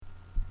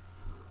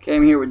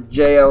Came here with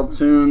JL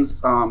Tunes.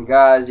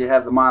 Guys, you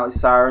have the Miley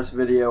Cyrus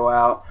video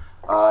out.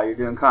 You're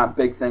doing kind of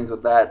big things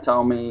with that.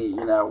 Tell me,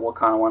 what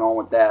kind of went on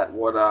with that.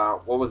 What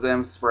was the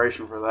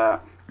inspiration for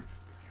that?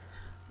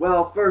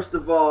 Well, first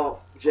of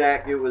all,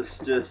 Jack, it was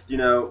just,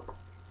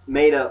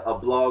 made a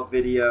blog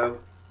video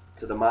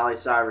to the Miley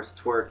Cyrus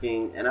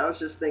twerking, and I was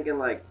just thinking,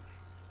 like,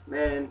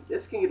 man,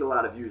 this can get a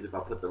lot of views if I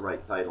put the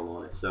right title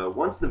on it. So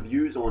once the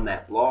views on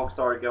that blog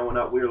started going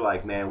up, we were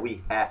like, man,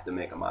 we have to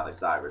make a Miley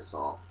Cyrus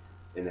song.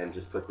 And then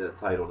just put the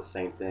title the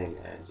same thing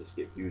and just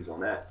get views on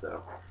that.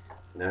 So,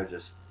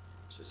 just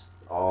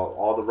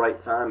all the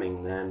right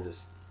timing, man. Just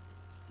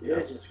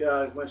Yeah, just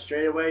went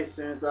straight away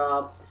since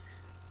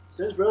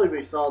really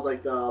we saw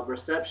like the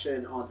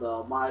reception on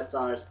the Miley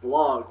Cyrus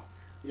blog.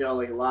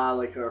 Like a lot of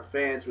like her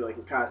fans were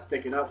kind of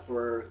sticking up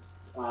for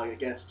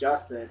against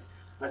Justin.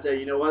 I said,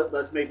 you know what?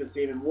 Let's make this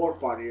even more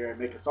funnier and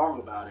make a song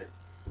about it.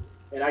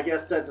 And I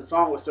guess since the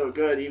song was so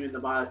good, even the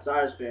Miley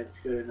Cyrus fans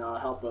couldn't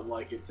help but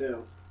like it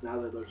too. So now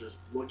that they're just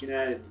looking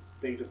at it and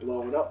things are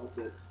blowing up with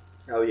it.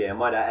 Oh yeah,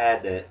 might I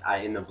add that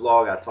in the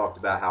blog I talked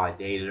about how I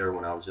dated her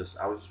when I was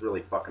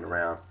really fucking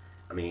around.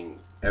 I mean,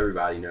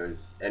 everybody knows,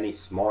 any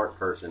smart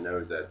person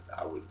knows that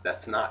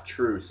that's not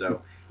true.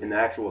 So in the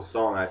actual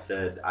song, I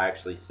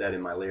actually said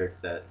in my lyrics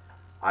that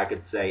I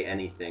could say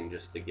anything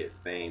just to get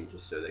fame,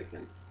 just so they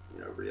can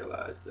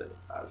realize that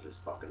I was just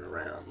fucking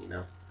around.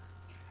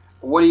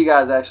 What do you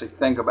guys actually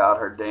think about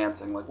her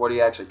dancing? Like, what do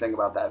you actually think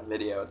about that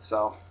video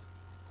itself?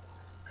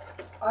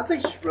 I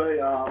think she's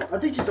really. I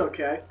think she's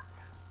okay.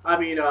 I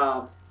mean,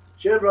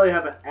 she doesn't really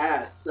have an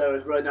ass, so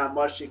there's really not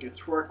much she can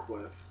twerk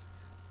with.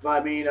 But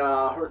I mean,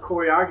 her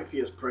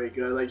choreography is pretty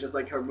good. Like just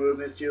like her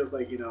movements, she was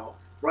like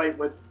right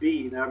with the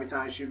beat. And every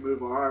time she would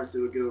move her arms, it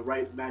would go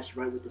right match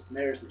right with the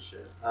snares and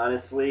shit.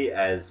 Honestly,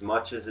 as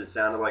much as it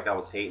sounded like I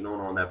was hating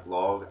on that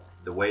blog,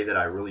 the way that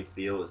I really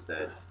feel is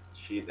that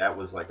that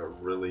was like a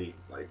really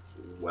like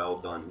well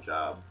done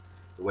job.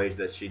 The way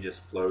that she just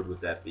flowed with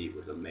that beat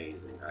was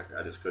amazing.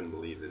 I just couldn't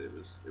believe it. It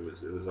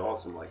was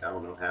awesome. Like, I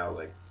don't know how,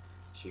 like,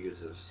 she was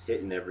just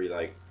hitting every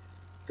like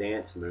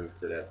dance move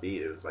to that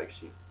beat. It was like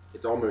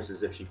it's almost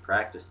as if she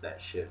practiced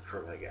that shit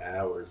for like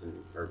hours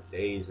and or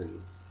days,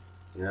 and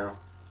you know.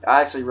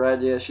 I actually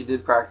read, yeah, she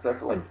did practice that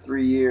for like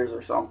 3 years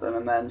or something,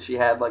 and then she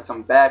had like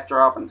some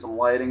backdrop and some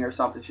lighting or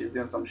something. She was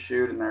doing some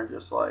shoot, and they're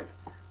just like,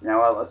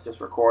 what, let's just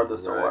record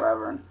this or Right.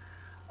 whatever. And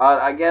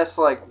I guess,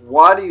 like,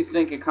 why do you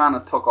think it kind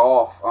of took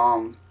off?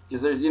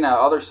 Because there's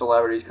other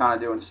celebrities kind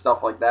of doing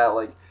stuff like that.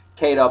 Like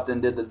Kate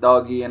Upton did the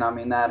Dougie, and I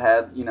mean that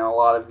had a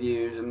lot of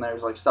views. And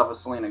there's like stuff with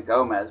Selena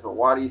Gomez. But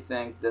why do you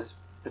think this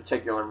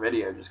particular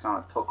video just kind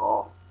of took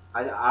off?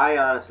 I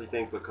honestly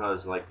think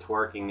because like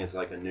twerking is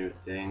like a new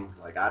thing.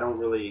 Like, I don't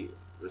really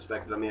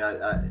respect it. I mean,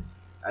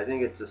 I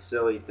think it's a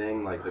silly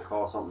thing like to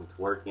call something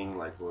twerking,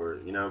 like, or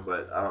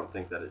but I don't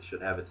think that it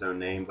should have its own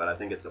name. But I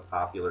think it's a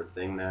popular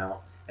thing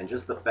now, and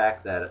just the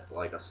fact that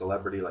like a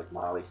celebrity like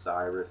Miley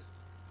Cyrus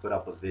put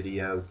up a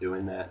video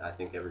doing that, I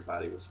think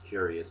everybody was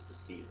curious to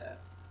see that.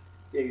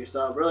 Yeah,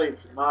 yourself really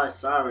Miley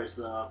Cyrus.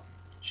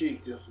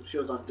 She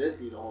was on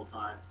Disney the whole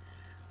time.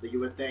 That you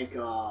would think,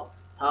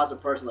 how's a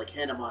person like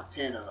Hannah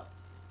Montana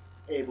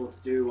able to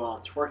do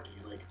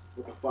twerking? Like,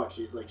 what the fuck?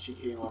 She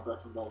came off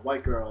from the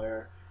white girl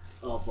era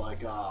of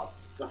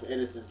of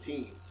innocent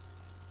teens.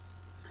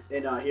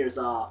 And here's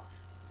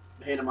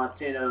Hannah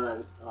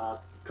Montana a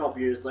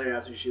couple years later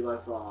after she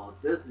left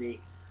Disney,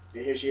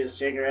 and here she is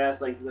shaking her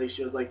ass like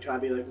she was like trying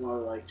to be like more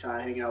like trying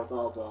to hang out with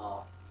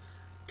all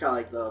the kind of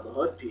like the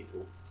hood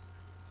people.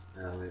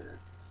 Oh yeah.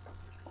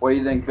 What do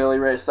you think Billy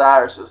Ray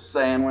Cyrus was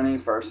saying when he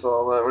first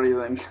saw that? What do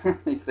you think?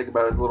 He's thinking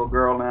about his little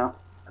girl now.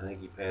 I think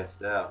he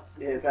passed out.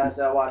 Yeah, passed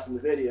out watching the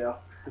video.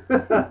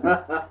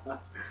 I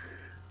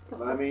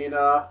mean,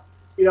 all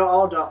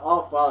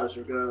fathers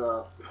are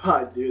gonna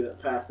probably do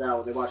that, pass out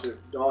when they watch their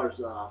daughters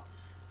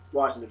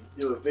watching them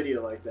do a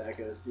video like that,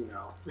 because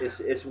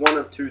It's one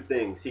of two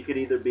things. He could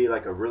either be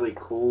like a really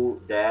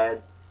cool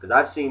dad, because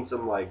I've seen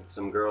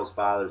some girls'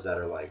 fathers that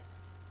are like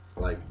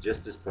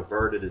just as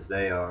perverted as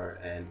they are,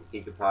 and he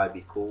could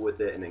probably be cool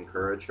with it and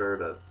encourage her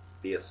to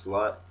be a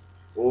slut,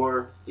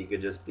 or he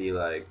could just be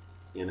like,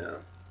 you know,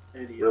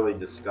 any really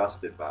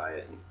disgusted by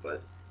it.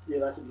 But yeah,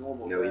 that's a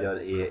normal he thing. does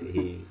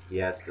he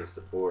has to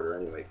support her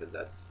anyway, because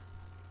that's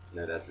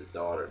his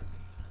daughter.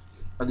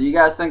 Do you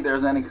guys think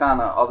there's any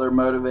kind of other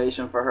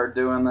motivation for her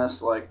doing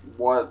this? Like,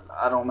 what?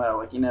 I don't know.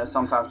 Like,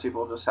 sometimes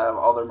people just have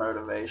other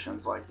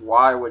motivations. Like,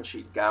 why would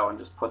she go and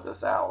just put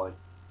this out? Like,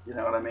 you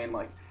know what I mean?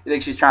 Like, you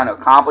think she's trying to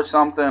accomplish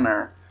something,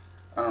 or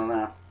I don't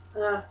know.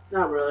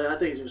 Not really. I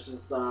think it's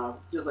just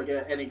like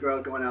any girl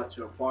going out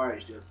to a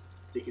party, just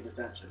seeking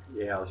attention.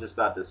 Yeah, I was just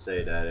about to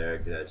say that,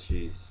 Eric, that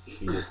she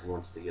just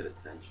wants to get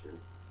attention.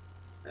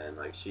 And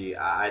like,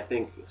 I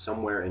think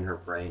somewhere in her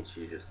brain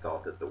she just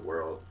thought that the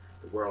world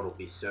will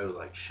be so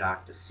like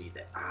shocked to see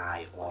that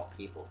I, of all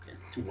people, can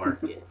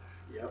twerk it.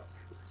 Yep.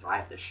 So I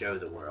have to show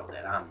the world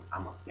that I'm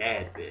a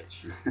bad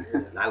bitch, Yeah.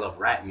 and I love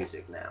rap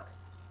music now.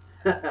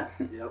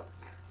 Yep.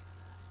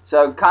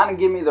 So kind of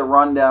give me the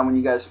rundown when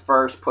you guys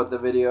first put the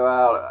video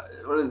out.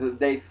 What is it,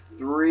 day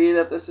 3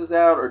 that this is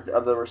out, or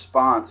of the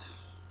response?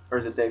 Or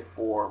is it day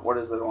 4? What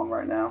is it on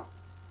right now?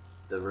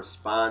 The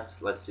response,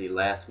 let's see,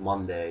 last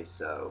Monday,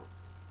 so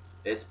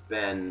it's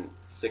been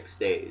 6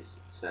 days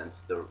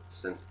since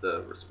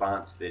the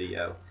response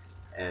video,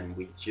 and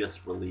we just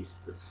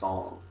released the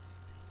song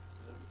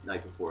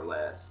night before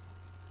last.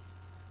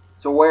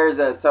 So where is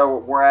that? So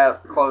we're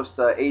at close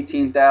to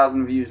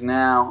 18,000 views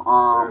now.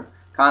 Sure.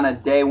 Kind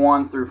of day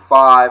 1 through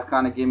 5.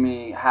 Kind of give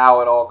me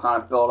how it all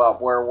kind of built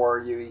up. Where were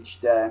you each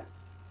day?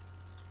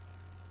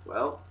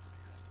 Well,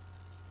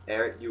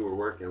 Eric, you were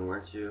working,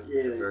 weren't you?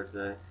 Yeah. The first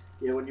day.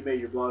 Yeah, when you made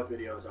your blog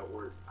videos at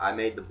work. I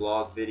made the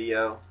blog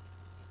video.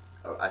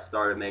 I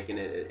started making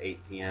it at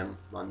 8 p.m.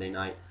 Monday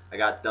night. I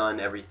got done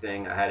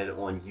everything. I had it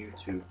on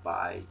YouTube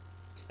by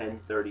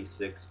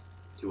 10:36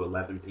 to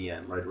 11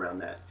 p.m. right around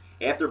that.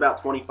 After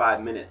about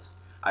 25 minutes,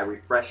 I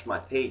refreshed my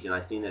page and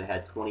I seen that it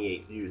had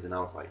 28 views, and I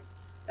was like,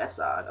 "That's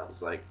odd." I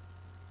was like,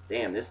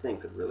 "Damn, this thing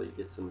could really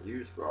get some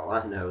views for all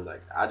I know."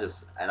 Like I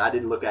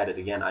didn't look at it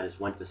again. I just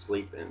went to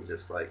sleep and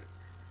just like,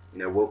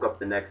 woke up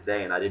the next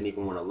day and I didn't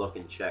even want to look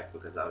and check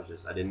because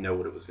I didn't know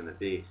what it was going to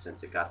be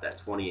since it got that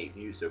 28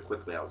 views so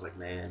quickly. I was like,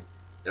 man,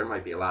 there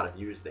might be a lot of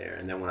views there.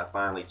 And then when I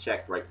finally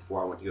checked right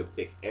before I went to go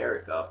pick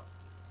Eric up,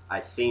 I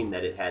seen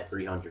that it had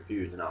 300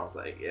 views, and I was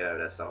like, yeah,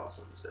 that's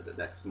awesome. So the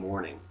next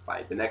morning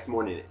at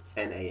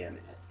 10 a.m.,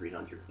 it had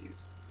 300 views.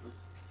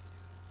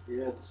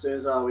 Yeah, as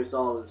soon as we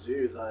saw those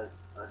views, I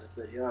just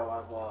said, yo,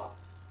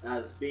 I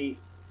have this beat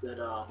that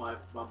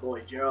my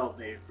boy Gerald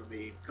made for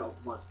me a couple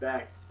months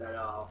back that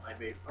I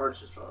made a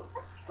purchase from.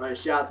 Right,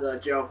 shout out to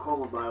Gerald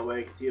Coleman, by the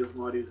way, because he was the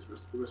one who's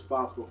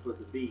responsible for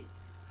the beat.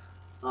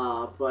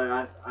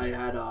 But I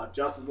had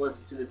Justin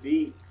listen to the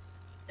beat,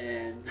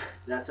 and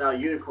that's how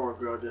Unicorn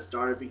Grow just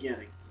started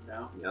beginning, you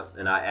know? Yep,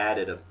 and I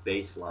added a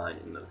bass line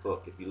in the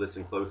hook. If you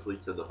listen closely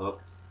to the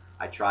hook,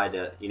 I tried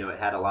to, it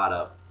had a lot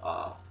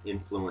of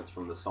influence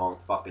from the song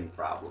 "Fucking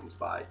Problems"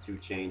 by 2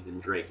 Chainz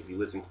and Drake. If you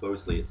listen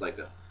closely, it's like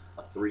a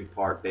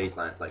 3-part bass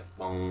line. It's like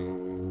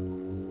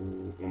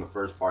boom on the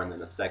first part, and then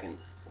the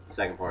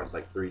second part is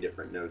like 3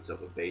 different notes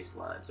of a bass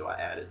line. So I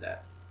added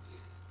that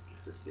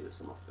just to give it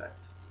some effect.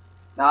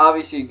 Now,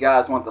 obviously, you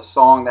guys want the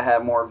song to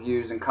have more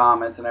views and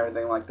comments and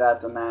everything like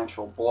that than the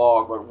actual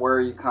blog. But where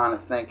are you kind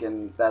of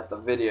thinking that the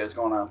video is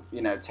going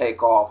to,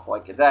 take off?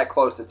 Like, it's at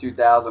close to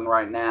 2,000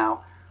 right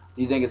now.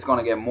 Do you think it's going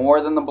to get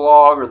more than the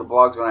blog, or the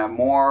blog's going to have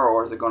more,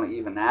 or is it going to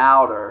even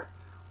out, or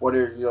what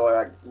are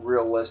your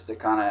realistic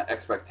kind of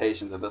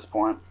expectations at this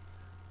point?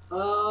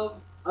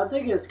 I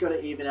think it's going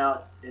to even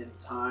out in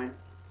time,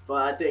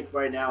 but I think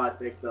right now, I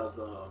think the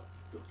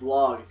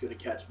blog is going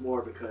to catch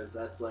more because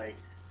that's like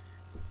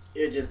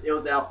it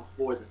was out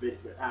before the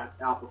video,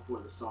 out before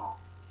the song.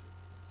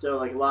 So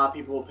like a lot of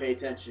people will pay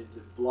attention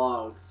to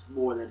blogs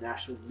more than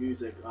actual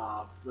music,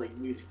 like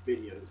music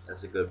videos.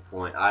 That's a good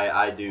point.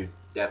 I do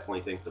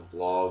definitely think the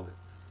blog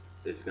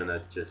is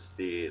gonna just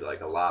be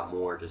like a lot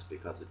more just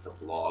because it's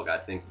a blog. I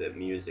think that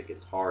music,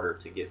 it's harder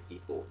to get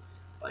people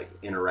like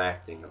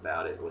interacting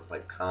about it with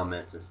like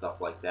comments and stuff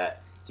like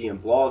that. See, in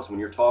blogs, when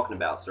you're talking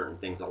about certain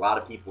things, a lot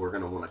of people are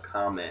gonna want to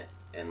comment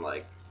and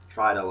like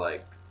try to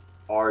like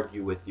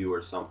argue with you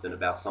or something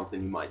about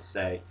something you might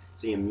say.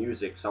 See, in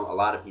music, a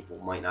lot of people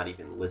might not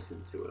even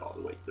listen to it all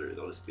the way through.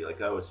 They'll just be like,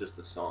 "Oh, it's just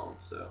a song."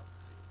 So,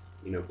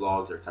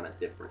 blogs are kind of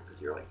different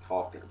because you're like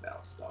talking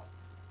about stuff.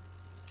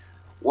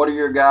 What are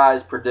your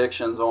guys'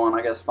 predictions on,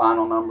 I guess,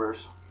 final numbers?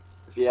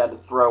 If you had to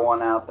throw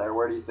one out there,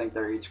 where do you think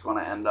they're each going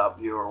to end up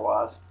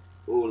viewer-wise?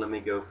 Ooh, let me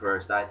go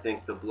first. I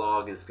think the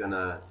blog is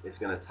gonna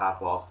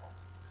top off.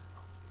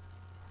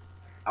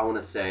 I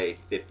want to say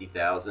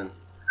 50,000,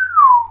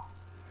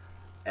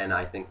 and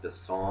I think the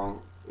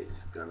song is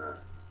gonna.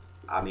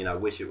 I mean, I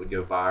wish it would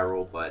go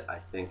viral, but I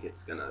think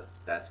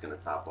that's gonna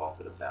top off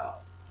at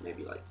about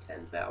maybe like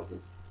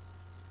 10,000.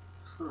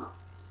 Huh.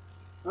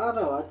 I don't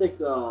know. I think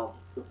the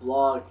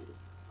blog.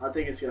 I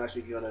think it's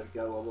actually gonna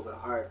go a little bit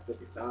higher,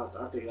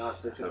 50,000. I think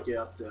honestly it's gonna get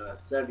up to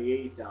 70,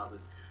 80,000,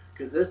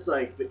 because this is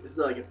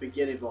like a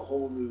beginning of a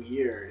whole new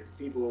year, and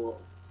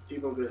people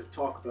are gonna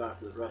talk about it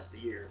for the rest of the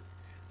year,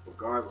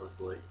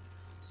 regardlessly.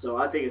 So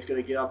I think it's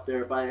gonna get up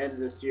there by the end of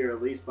this year,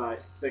 at least by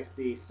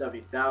 60,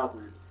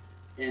 70,000.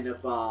 And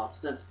if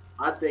since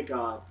I think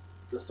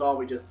the song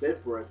we just did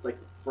for it's like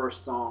the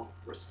first song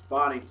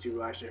responding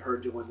to actually her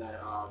doing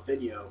that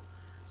video,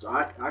 so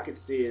I could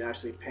see it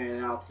actually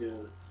panning out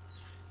to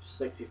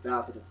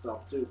 60,000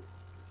 itself too.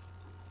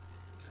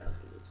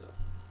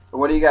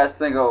 What do you guys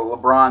think of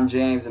LeBron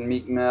James and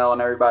Meek Mill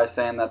and everybody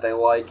saying that they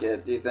like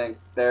it? Do you think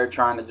they're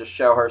trying to just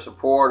show her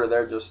support, or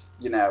they're just,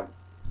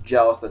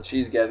 jealous that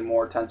she's getting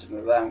more attention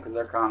to them because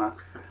they're kind of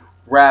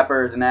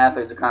rappers and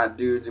athletes are kind of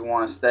dudes who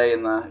want to stay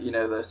in the,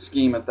 the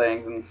scheme of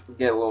things and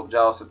get a little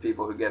jealous of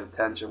people who get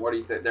attention? What do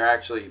you think? They're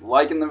actually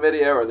liking the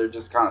video, or they're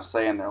just kind of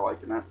saying they're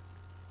liking it?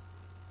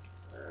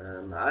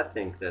 I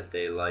think that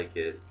they like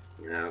it,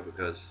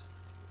 because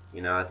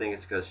I think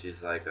it's because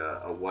she's like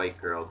a white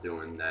girl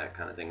doing that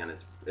kind of thing, and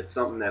it's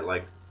something that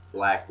like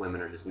black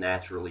women are just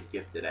naturally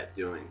gifted at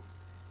doing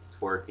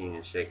twerking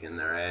and shaking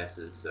their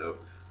asses. So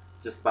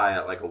just by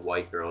like a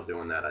white girl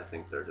doing that, I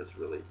think they're just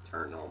really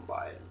turned on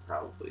by it and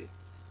probably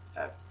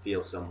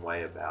feel some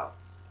way about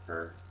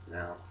her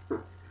now.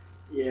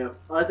 Yeah,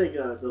 I think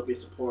they'll be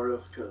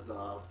supportive because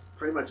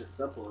pretty much as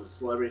simple as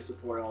celebrities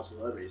support all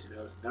celebrities. You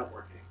know, it's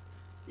networking.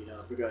 You know,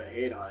 if we're going to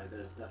hate on it,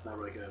 that's not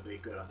really going to be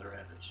good on their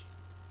image.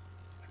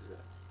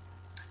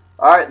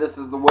 All right, this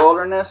is the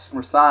Wilderness.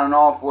 We're signing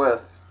off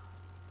with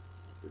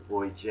Your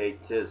boy Jay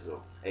Tizzle,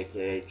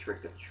 aka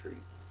Trick or Treat.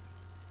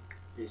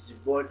 It's your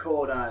boy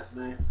Cold Eyes,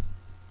 man.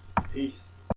 Peace.